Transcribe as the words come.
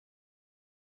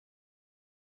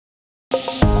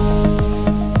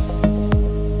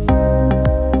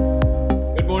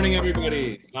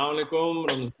Assalamu alaikum,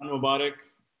 Ramzan Mubarak,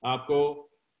 Aapko.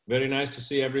 Very nice to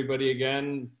see everybody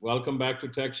again. Welcome back to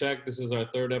Tech Shack. This is our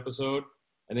third episode.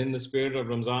 And in the spirit of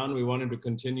Ramzan, we wanted to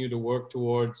continue to work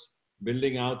towards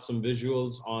building out some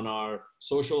visuals on our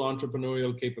social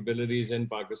entrepreneurial capabilities in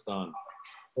Pakistan.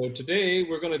 So today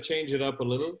we're going to change it up a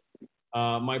little.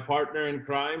 My partner in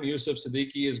crime, Yusuf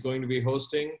Siddiqui, is going to be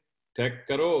hosting Tech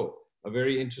Karo, a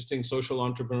very interesting social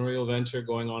entrepreneurial venture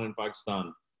going on in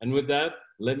Pakistan. And with that,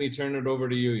 let me turn it over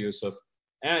to you, Yusuf.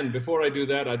 And before I do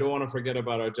that, I don't want to forget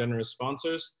about our generous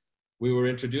sponsors. We were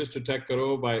introduced to Tech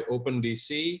Karo by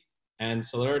OpenDC, and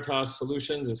Celeritas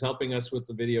Solutions is helping us with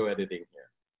the video editing here.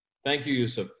 Thank you,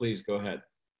 Yusuf. Please go ahead.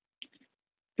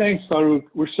 Thanks, Farooq.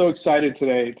 We're so excited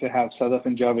today to have Sadaf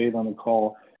and Javed on the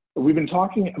call. We've been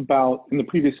talking about, in the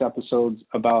previous episodes,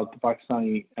 about the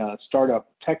Pakistani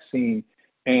startup tech scene,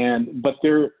 but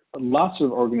there are lots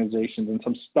of organizations and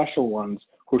some special ones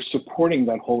who are supporting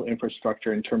that whole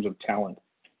infrastructure in terms of talent,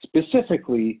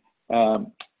 specifically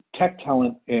tech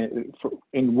talent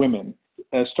in women.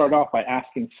 Start off by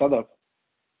asking Sadaf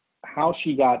how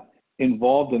she got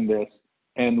involved in this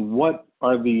and what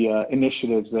are the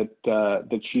initiatives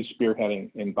that she's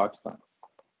spearheading in Pakistan.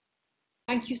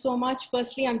 Thank you so much.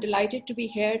 Firstly, I'm delighted to be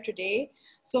here today.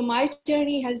 So my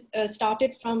journey has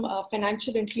started from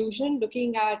financial inclusion,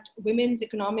 looking at women's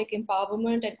economic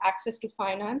empowerment and access to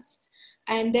finance.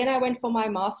 And then I went for my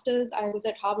master's. I was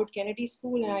at Harvard Kennedy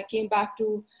School, and I came back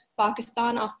to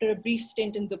Pakistan after a brief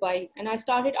stint in Dubai. And I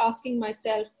started asking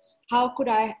myself, how could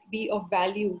I be of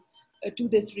value to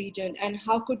this region, and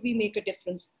how could we make a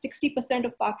difference? 60%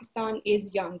 of Pakistan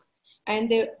is young, and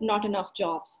there are not enough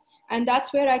jobs. And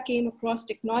that's where I came across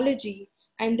technology.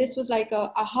 And this was like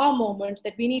a aha moment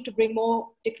that we need to bring more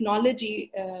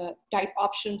technology type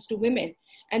options to women.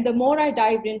 And the more I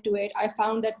dived into it, I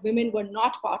found that women were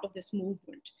not part of this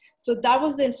movement. So that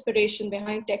was the inspiration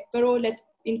behind Tech Karo. Let's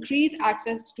increase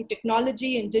access to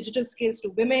technology and digital skills to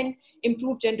women,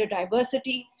 improve gender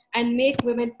diversity, and make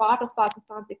women part of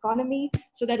Pakistan's economy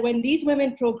so that when these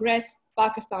women progress,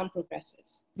 Pakistan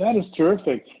progresses. That is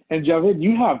terrific. And Javed,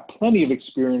 you have plenty of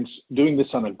experience doing this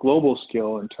on a global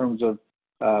scale in terms of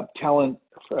talent,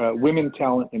 women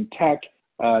talent in tech.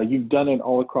 You've done it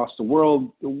all across the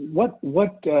world. What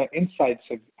insights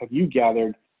have you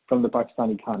gathered from the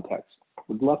Pakistani context?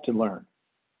 Would love to learn.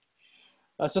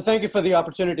 So thank you for the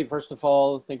opportunity, first of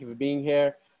all. Thank you for being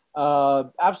here.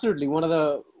 Absolutely. One of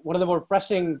the more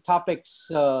pressing topics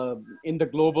in the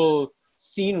global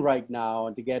scene right now,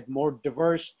 and to get more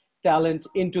diverse talent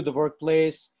into the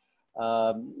workplace.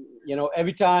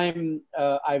 Every time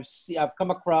I've come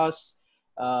across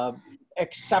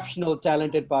exceptional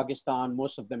talent in Pakistan,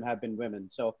 most of them have been women.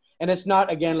 So, and it's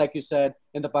not, again, like you said,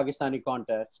 in the Pakistani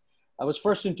context. I was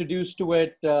first introduced to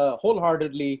it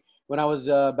wholeheartedly when I was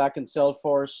back in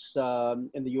Salesforce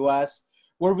in the US,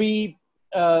 where we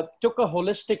took a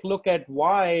holistic look at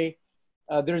why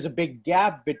there's a big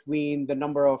gap between the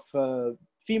number of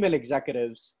female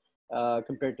executives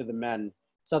compared to the men.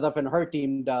 Sadaf and her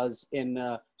team does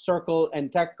in Circle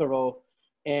and Tech Karo.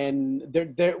 And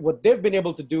what they've been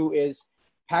able to do is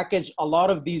package a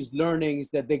lot of these learnings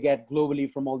that they get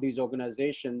globally from all these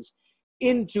organizations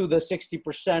into the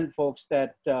 60% folks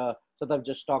that Sadaf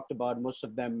just talked about, most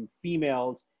of them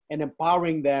females, and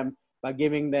empowering them by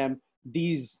giving them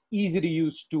these easy to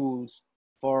use tools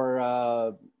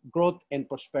for growth and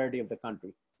prosperity of the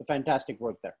country. A fantastic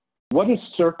work there. What is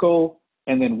Circle,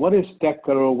 and then what is Tech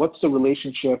Karo? What's the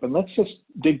relationship? And let's just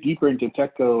dig deeper into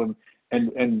Tech Karo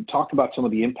and talk about some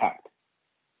of the impact.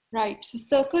 Right. So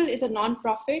Circle is a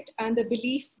nonprofit, and the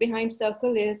belief behind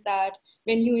Circle is that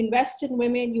when you invest in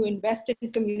women, you invest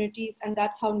in communities, and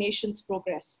that's how nations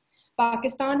progress.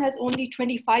 Pakistan has only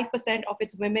 25% of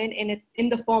its women in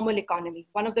the formal economy,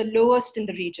 one of the lowest in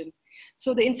the region.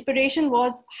 So the inspiration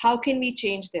was, how can we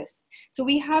change this? So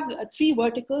we have three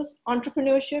verticals: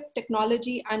 entrepreneurship,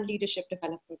 technology, and leadership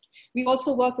development. We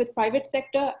also work with private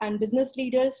sector and business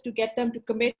leaders to get them to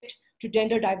commit to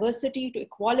gender diversity, to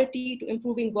equality, to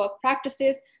improving work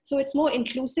practices. So it's more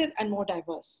inclusive and more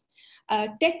diverse.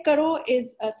 Tech Karo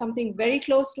is something very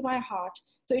close to my heart.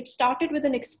 So it started with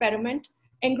an experiment.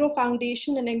 Engro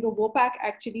Foundation and Engro Vopak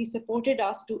actually supported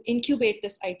us to incubate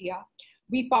this idea.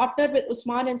 We partnered with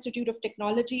Usman Institute of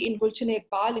Technology in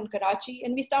Gulshan-e-Iqbal in Karachi,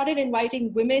 and we started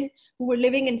inviting women who were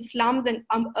living in slums and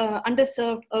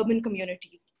underserved urban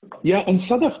communities. Yeah, and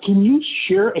Sadaf, can you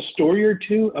share a story or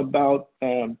two about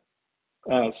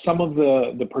some of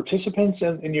the participants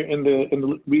in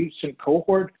the recent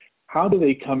cohort? How do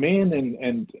they come in,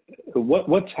 and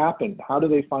what's happened? How do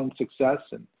they find success?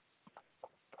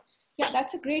 Yeah,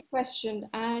 that's a great question.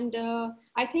 And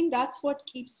I think that's what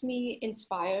keeps me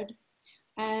inspired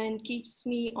and keeps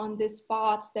me on this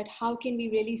path, that how can we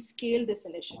really scale this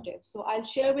initiative. So I'll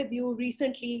share with you,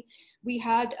 recently we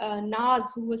had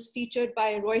Naz, who was featured by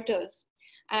Reuters,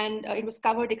 and it was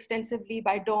covered extensively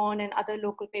by Dawn and other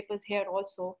local papers here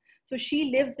also. So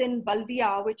she lives in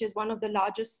Baldia, which is one of the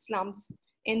largest slums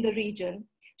in the region.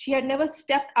 She had never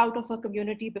stepped out of her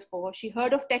community before. She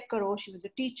heard of Tech Karo, she was a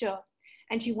teacher,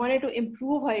 and she wanted to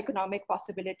improve her economic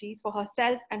possibilities for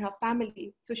herself and her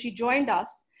family. So she joined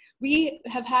us. We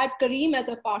have had Careem as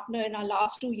a partner in our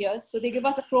last 2 years. So they give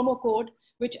us a promo code,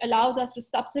 which allows us to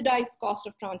subsidize cost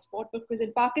of transport, because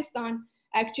in Pakistan,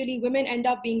 actually women end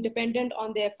up being dependent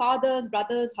on their fathers,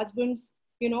 brothers, husbands,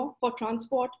 for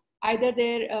transport. Either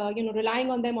they're,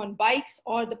 relying on them on bikes,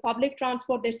 or the public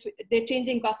transport, they're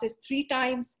changing buses 3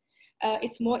 times.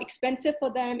 It's more expensive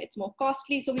for them. It's more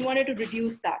costly. So we wanted to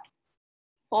reduce that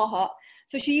for her.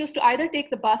 So she used to either take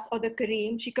the bus or the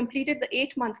Careem. She completed the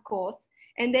 8-month course,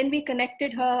 and then we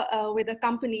connected her with a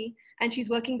company, and she's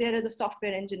working there as a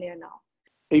software engineer now.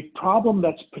 A problem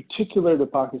that's particular to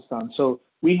Pakistan. So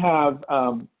we have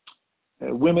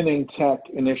women in tech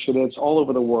initiatives all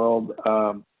over the world,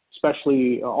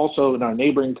 especially also in our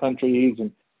neighboring countries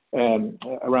and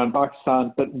around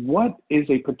Pakistan. But what is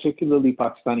a particularly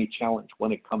Pakistani challenge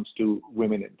when it comes to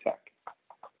women in tech?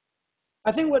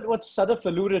 I think what Sadaf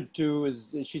alluded to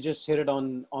is she just hit it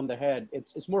on the head.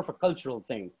 It's more of a cultural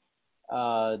thing.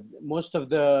 Most of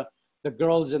the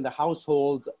girls in the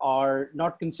household are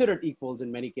not considered equals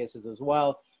in many cases as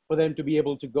well, for them to be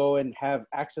able to go and have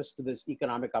access to this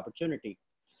economic opportunity.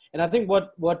 And I think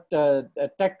what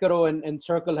Tech Karo and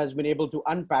Circle has been able to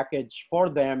unpackage for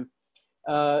them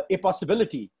a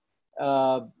possibility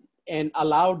and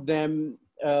allowed them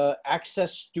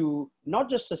access to not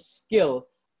just a skill,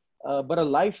 but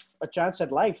a chance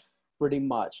at life, pretty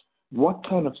much. What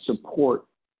kind of support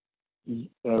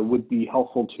would be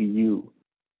helpful to you?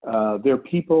 There are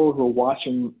people who are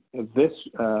watching this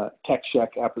Tech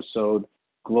Shack episode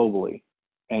globally,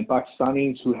 and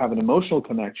Pakistanis who have an emotional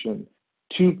connection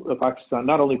to Pakistan,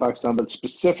 not only Pakistan, but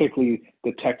specifically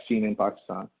the tech scene in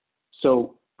Pakistan.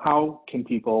 So how can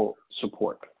people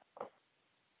support?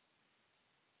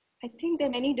 I think there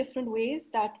are many different ways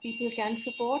that people can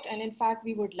support. And in fact,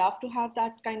 we would love to have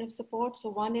that kind of support. So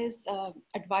one is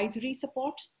advisory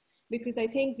support, because I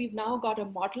think we've now got a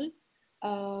model.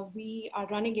 We are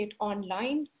running it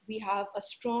online. We have a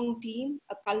strong team,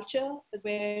 a culture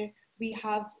where we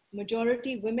have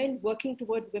majority women working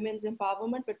towards women's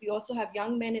empowerment, but we also have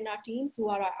young men in our teams who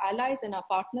are our allies and our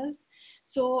partners.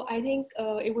 So I think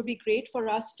it would be great for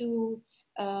us to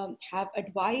have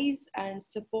advice and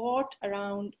support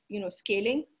around,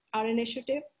 scaling our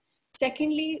initiative.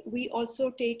 Secondly, we also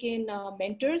take in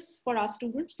mentors for our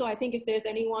students. So I think if there's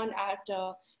anyone at,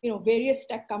 various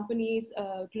tech companies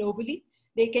globally,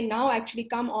 they can now actually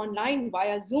come online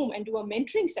via Zoom and do a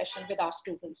mentoring session with our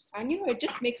students. And, it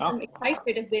just makes them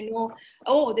excited if they know,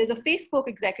 oh, there's a Facebook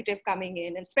executive coming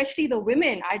in, and especially the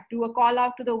women. I do a call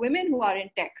out to the women who are in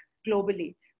tech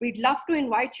globally. We'd love to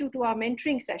invite you to our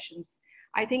mentoring sessions.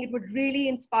 I think it would really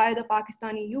inspire the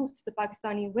Pakistani youth, the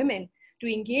Pakistani women,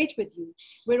 to engage with you.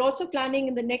 We're also planning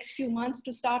in the next few months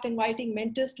to start inviting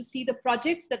mentors to see the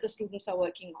projects that the students are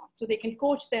working on, so they can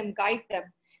coach them, guide them.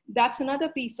 That's another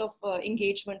piece of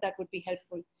engagement that would be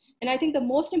helpful. And I think the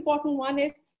most important one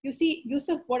is, you see,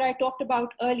 Yusuf, what I talked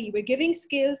about early, we're giving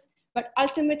skills, but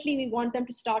ultimately we want them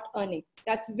to start earning.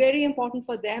 That's very important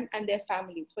for them and their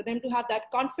families, for them to have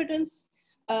that confidence,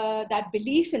 that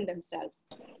belief in themselves.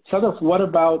 Sadaf, what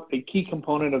about a key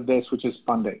component of this, which is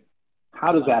funding?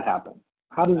 How does that happen?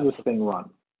 How does this thing run?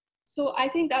 So I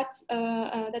think that's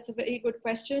a very good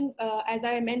question. As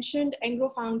I mentioned,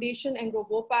 Engro Foundation, Engro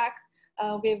Vopak,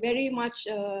 we're very much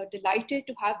delighted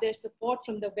to have their support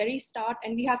from the very start,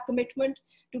 and we have commitment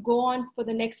to go on for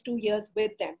the next 2 years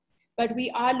with them. But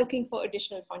we are looking for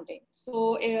additional funding.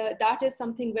 So that is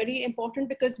something very important,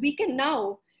 because we can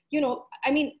now,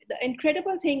 the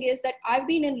incredible thing is that I've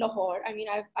been in Lahore.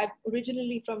 I'm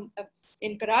originally from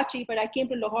in Karachi, but I came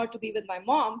to Lahore to be with my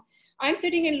mom. I'm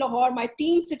sitting in Lahore, my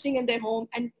team's sitting in their home.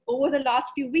 And over the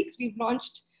last few weeks, we've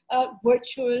launched a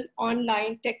virtual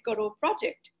online Tech Karo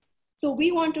project. So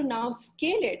we want to now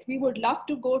scale it. We would love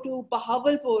to go to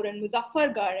Bahawalpur and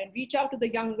Muzaffargarh and reach out to the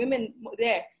young women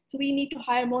there. So we need to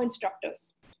hire more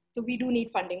instructors. So we do need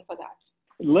funding for that.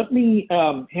 Let me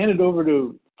hand it over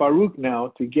to Farooq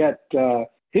now to get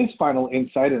his final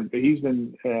insight. And he's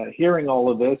been hearing all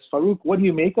of this. Farooq, what do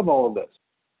you make of all of this?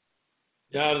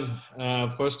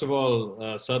 Yeah, first of all,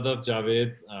 Sadaf,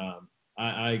 Javed,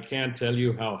 I can't tell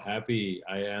you how happy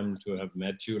I am to have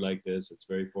met you like this. It's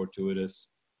very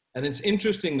fortuitous. And it's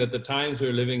interesting that the times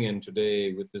we're living in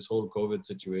today with this whole COVID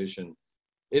situation,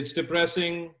 it's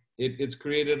depressing. It's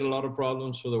created a lot of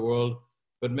problems for the world,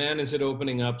 but man, is it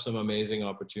opening up some amazing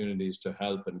opportunities to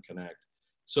help and connect.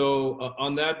 So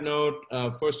on that note,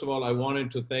 first of all, I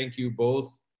wanted to thank you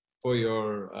both for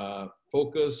your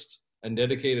focused and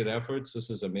dedicated efforts. This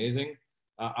is amazing.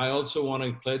 I also want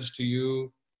to pledge to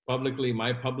you publicly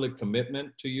my public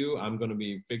commitment to you. I'm going to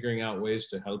be figuring out ways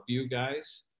to help you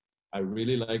guys. I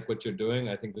really like what you're doing.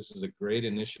 I think this is a great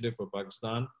initiative for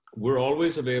Pakistan. We're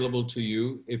always available to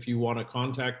you. If you want to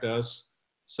contact us,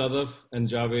 Sadaf and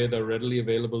Javed are readily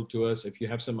available to us. If you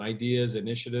have some ideas,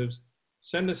 initiatives,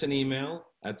 send us an email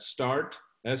at start,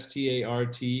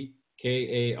 STARTKARO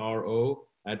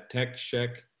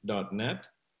 @techcheck.net.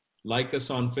 Like us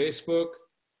on Facebook.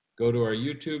 Go to our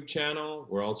YouTube channel.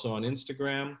 We're also on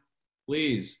Instagram.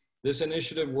 Please, this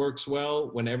initiative works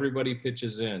well when everybody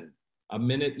pitches in. A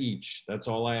minute each, that's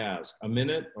all I ask. A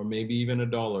minute or maybe even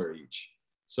 $1 each.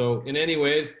 So in any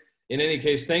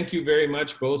case, thank you very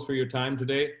much both for your time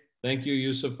today. Thank you,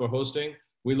 Yusuf, for hosting.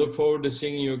 We look forward to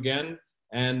seeing you again,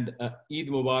 and Eid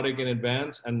Mubarak in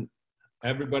advance, and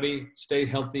everybody stay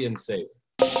healthy and safe.